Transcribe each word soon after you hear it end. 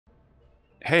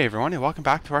Hey everyone, and welcome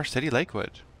back to our city,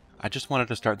 Lakewood. I just wanted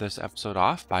to start this episode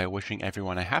off by wishing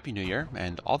everyone a happy new year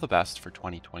and all the best for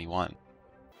 2021.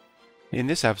 In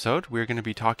this episode, we're going to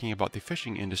be talking about the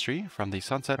fishing industry from the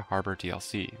Sunset Harbour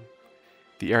DLC.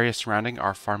 The area surrounding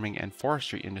our farming and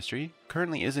forestry industry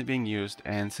currently isn't being used,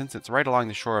 and since it's right along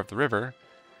the shore of the river,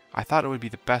 I thought it would be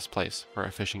the best place for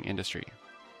a fishing industry.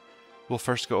 We'll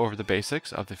first go over the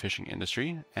basics of the fishing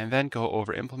industry, and then go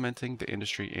over implementing the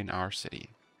industry in our city.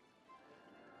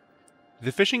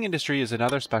 The fishing industry is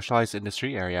another specialized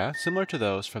industry area similar to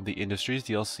those from the Industries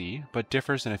DLC, but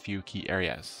differs in a few key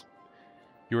areas.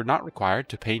 You are not required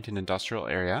to paint an industrial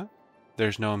area,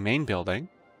 there's no main building,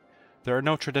 there are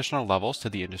no traditional levels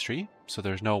to the industry, so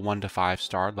there's no 1 to 5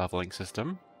 star leveling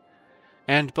system,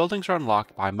 and buildings are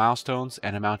unlocked by milestones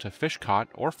and amount of fish caught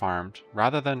or farmed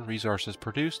rather than resources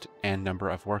produced and number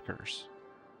of workers.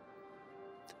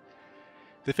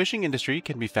 The fishing industry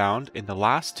can be found in the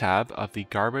last tab of the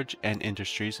Garbage and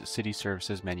Industries City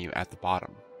Services menu at the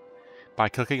bottom. By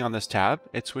clicking on this tab,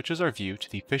 it switches our view to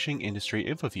the Fishing Industry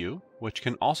Info View, which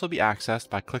can also be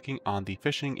accessed by clicking on the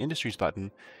Fishing Industries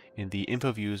button in the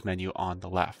Info Views menu on the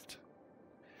left.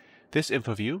 This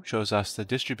info view shows us the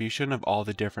distribution of all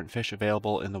the different fish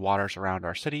available in the waters around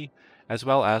our city, as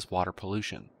well as water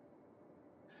pollution.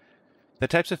 The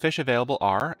types of fish available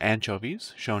are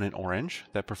anchovies, shown in orange,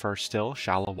 that prefer still,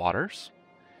 shallow waters,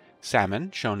 salmon,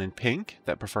 shown in pink,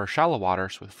 that prefer shallow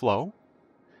waters with flow,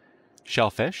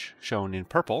 shellfish, shown in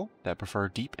purple, that prefer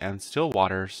deep and still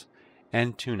waters,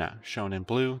 and tuna, shown in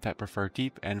blue, that prefer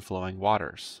deep and flowing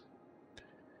waters.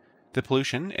 The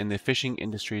pollution in the fishing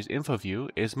industry's info view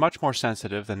is much more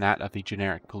sensitive than that of the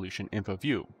generic pollution info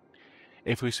view.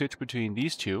 If we switch between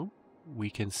these two,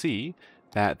 we can see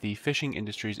that the fishing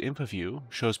industry's info view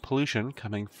shows pollution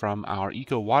coming from our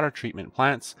eco water treatment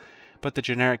plants, but the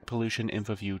generic pollution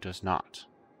info view does not.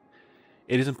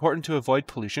 It is important to avoid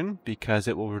pollution because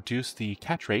it will reduce the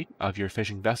catch rate of your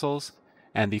fishing vessels,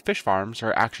 and the fish farms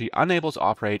are actually unable to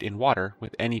operate in water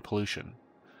with any pollution.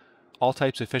 All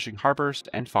types of fishing harbors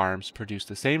and farms produce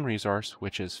the same resource,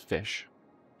 which is fish.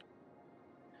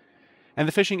 And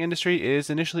the fishing industry is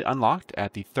initially unlocked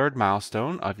at the 3rd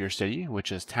milestone of your city, which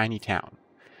is Tiny Town.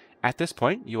 At this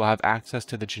point, you will have access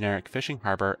to the generic fishing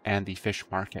harbor and the fish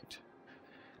market.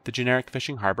 The generic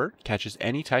fishing harbor catches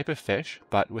any type of fish,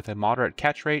 but with a moderate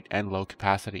catch rate and low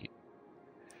capacity.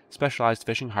 Specialized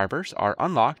fishing harbors are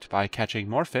unlocked by catching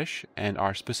more fish and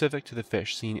are specific to the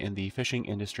fish seen in the fishing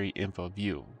industry info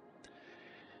view.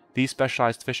 These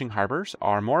specialized fishing harbors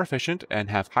are more efficient and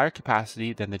have higher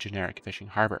capacity than the generic fishing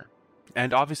harbor.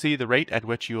 And obviously, the rate at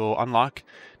which you will unlock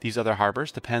these other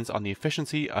harbors depends on the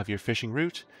efficiency of your fishing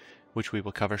route, which we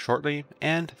will cover shortly,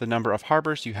 and the number of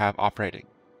harbors you have operating.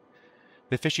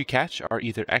 The fish you catch are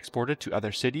either exported to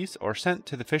other cities or sent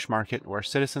to the fish market where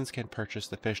citizens can purchase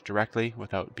the fish directly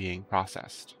without being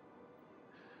processed.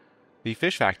 The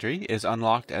fish factory is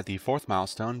unlocked at the 4th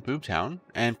milestone, Boomtown,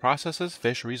 and processes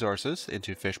fish resources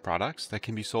into fish products that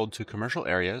can be sold to commercial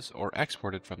areas or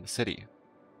exported from the city.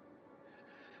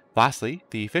 Lastly,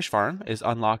 the fish farm is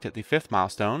unlocked at the 5th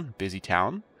milestone, Busy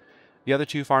Town. The other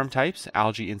 2 farm types,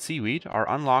 algae and seaweed, are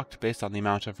unlocked based on the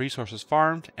amount of resources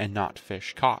farmed and not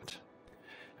fish caught.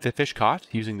 The fish caught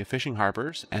using the fishing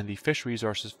harbors and the fish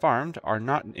resources farmed are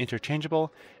not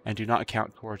interchangeable and do not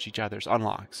count towards each other's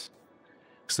unlocks.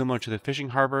 Similar to the fishing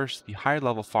harbors, the higher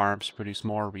level farms produce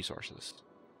more resources.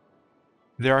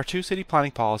 There are 2 city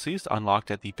planning policies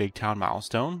unlocked at the Big Town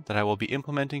milestone that I will be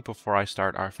implementing before I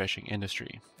start our fishing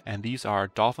industry, and these are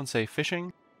dolphin-safe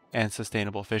fishing and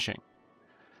sustainable fishing.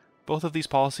 Both of these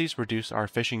policies reduce our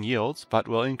fishing yields, but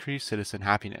will increase citizen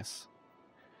happiness.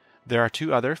 There are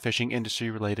 2 other fishing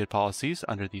industry-related policies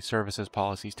under the Services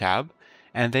Policies tab,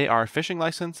 and they are fishing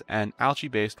license and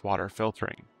algae-based water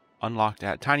filtering, unlocked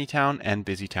at Tiny Town and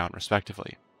Busy Town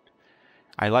respectively.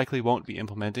 I likely won't be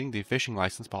implementing the fishing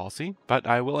license policy, but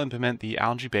I will implement the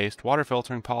algae-based water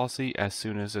filtering policy as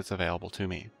soon as it's available to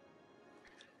me.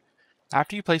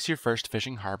 After you place your first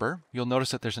fishing harbor, you'll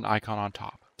notice that there's an icon on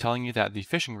top, telling you that the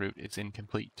fishing route is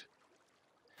incomplete.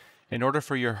 In order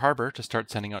for your harbor to start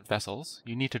sending out vessels,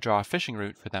 you need to draw a fishing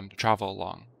route for them to travel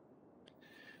along.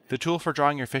 The tool for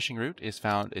drawing your fishing route is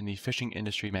found in the Fishing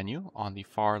Industry menu on the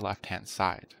far left-hand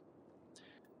side.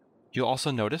 You'll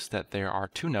also notice that there are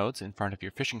 2 nodes in front of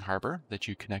your fishing harbor that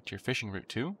you connect your fishing route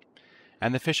to,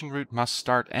 and the fishing route must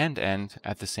start and end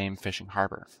at the same fishing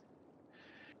harbor.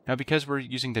 Now, because we're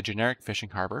using the generic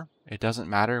fishing harbor, it doesn't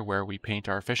matter where we paint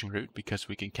our fishing route because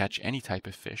we can catch any type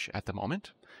of fish at the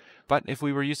moment. But if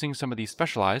we were using some of these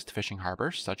specialized fishing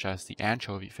harbors, such as the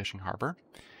anchovy fishing harbor,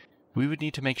 We would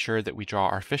need to make sure that we draw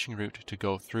our fishing route to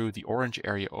go through the orange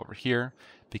area over here,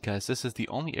 because this is the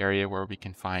only area where we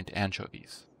can find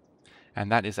anchovies.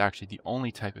 And that is actually the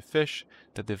only type of fish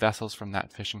that the vessels from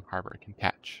that fishing harbor can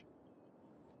catch.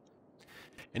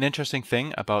 An interesting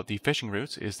thing about the fishing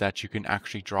routes is that you can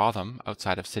actually draw them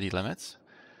outside of city limits.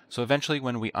 So eventually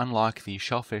when we unlock the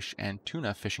shellfish and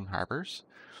tuna fishing harbors,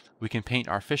 we can paint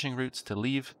our fishing routes to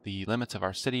leave the limits of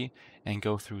our city and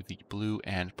go through the blue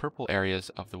and purple areas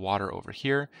of the water over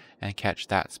here and catch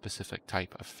that specific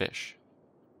type of fish.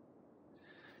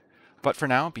 But for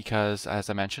now, because as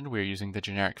I mentioned, we're using the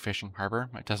generic fishing harbor,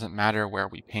 it doesn't matter where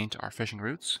we paint our fishing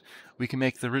routes. We can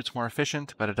make the routes more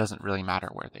efficient, but it doesn't really matter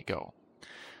where they go.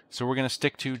 So we're going to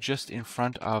stick to just in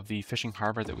front of the fishing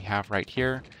harbor that we have right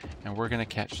here, and we're going to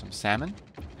catch some salmon.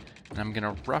 And I'm going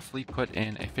to roughly put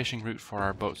in a fishing route for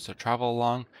our boats to travel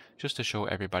along, just to show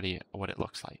everybody what it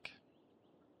looks like.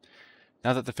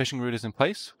 Now that the fishing route is in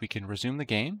place, we can resume the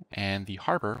game, and the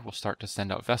harbor will start to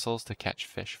send out vessels to catch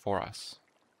fish for us.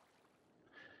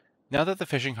 Now that the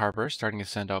fishing harbor is starting to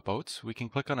send out boats, we can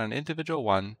click on an individual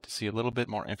one to see a little bit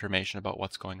more information about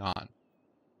what's going on.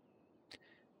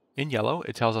 In yellow,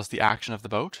 it tells us the action of the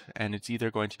boat, and it's either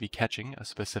going to be catching a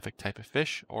specific type of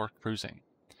fish or cruising.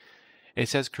 It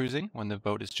says cruising when the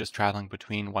boat is just traveling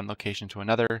between one location to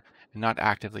another and not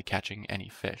actively catching any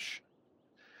fish.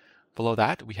 Below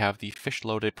that, we have the fish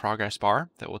loaded progress bar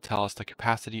that will tell us the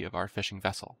capacity of our fishing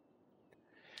vessel.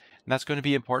 And that's going to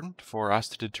be important for us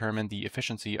to determine the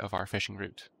efficiency of our fishing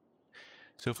route.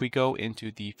 So if we go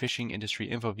into the fishing industry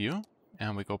info view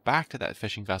and we go back to that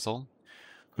fishing vessel,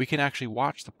 we can actually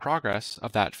watch the progress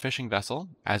of that fishing vessel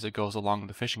as it goes along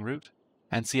the fishing route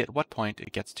and see at what point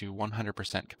it gets to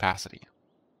 100% capacity.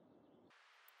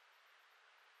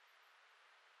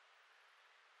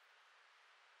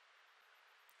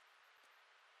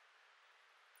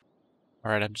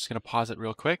 All right, I'm just going to pause it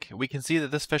real quick. We can see that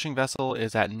this fishing vessel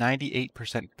is at 98%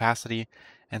 capacity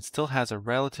and still has a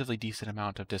relatively decent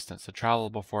amount of distance to travel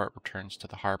before it returns to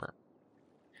the harbor.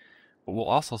 What we'll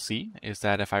also see is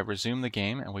that if I resume the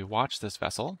game and we watch this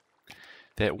vessel,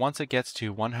 that once it gets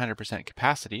to 100%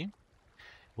 capacity,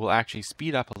 we'll actually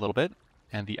speed up a little bit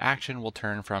and the action will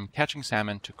turn from catching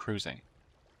salmon to cruising.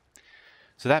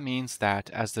 So that means that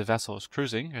as the vessel is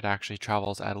cruising, it actually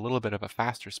travels at a little bit of a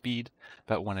faster speed,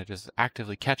 but when it is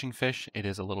actively catching fish, it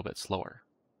is a little bit slower.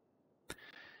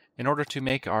 In order to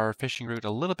make our fishing route a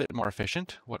little bit more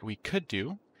efficient, what we could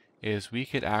do is we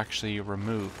could actually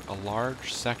remove a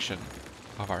large section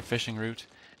of our fishing route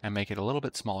and make it a little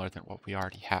bit smaller than what we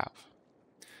already have.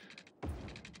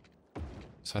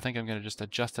 So I think I'm going to just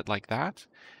adjust it like that,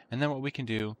 and then what we can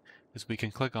do is we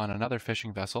can click on another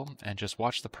fishing vessel and just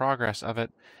watch the progress of it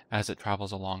as it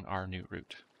travels along our new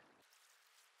route.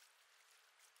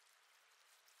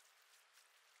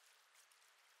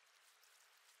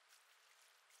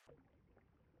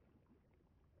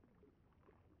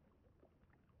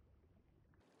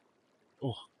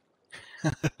 Oh.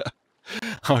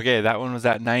 Okay, that one was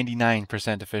at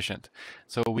 99% efficient.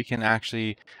 So we can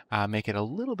actually make it a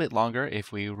little bit longer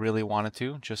if we really wanted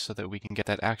to, just so that we can get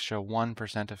that extra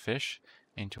 1% of fish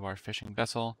into our fishing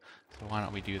vessel. So why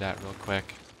don't we do that real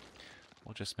quick?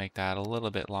 We'll just make that a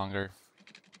little bit longer.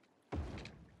 I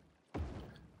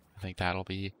think that'll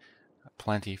be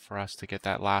plenty for us to get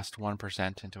that last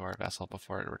 1% into our vessel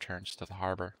before it returns to the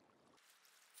harbor.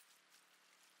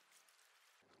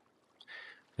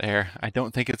 There, I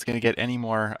don't think it's going to get any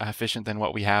more efficient than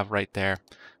what we have right there.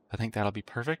 I think that'll be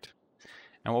perfect.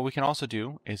 And what we can also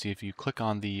do is if you click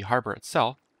on the harbor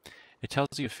itself, it tells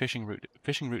you fishing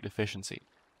route efficiency.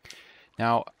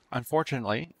 Now,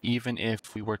 unfortunately, even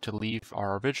if we were to leave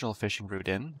our original fishing route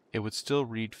in, it would still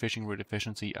read fishing route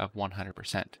efficiency of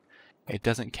 100%. It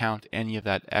doesn't count any of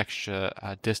that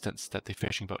extra distance that the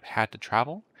fishing boat had to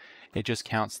travel. It just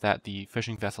counts that the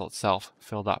fishing vessel itself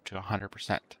filled up to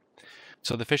 100%.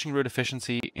 So the fishing route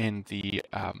efficiency in the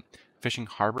fishing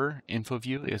harbor info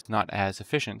view is not as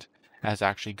efficient as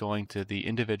actually going to the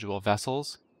individual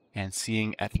vessels and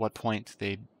seeing at what point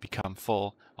they become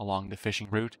full along the fishing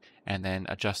route and then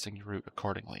adjusting your route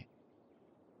accordingly.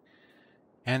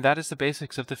 And that is the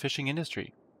basics of the fishing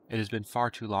industry. It has been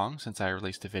far too long since I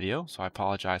released a video, so I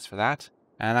apologize for that,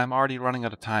 and I'm already running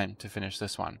out of time to finish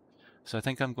this one. So I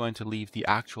think I'm going to leave the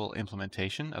actual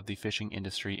implementation of the fishing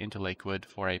industry into Lakewood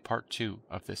for a part 2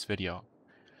 of this video.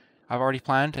 I've already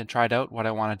planned and tried out what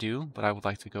I want to do, but I would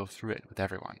like to go through it with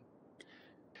everyone.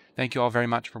 Thank you all very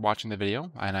much for watching the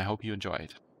video, and I hope you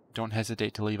enjoyed. Don't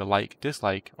hesitate to leave a like,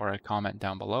 dislike, or a comment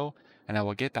down below, and I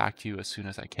will get back to you as soon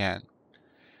as I can.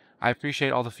 I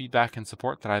appreciate all the feedback and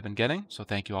support that I've been getting, so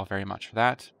thank you all very much for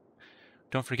that.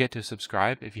 Don't forget to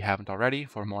subscribe if you haven't already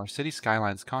for more City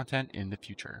Skylines content in the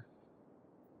future.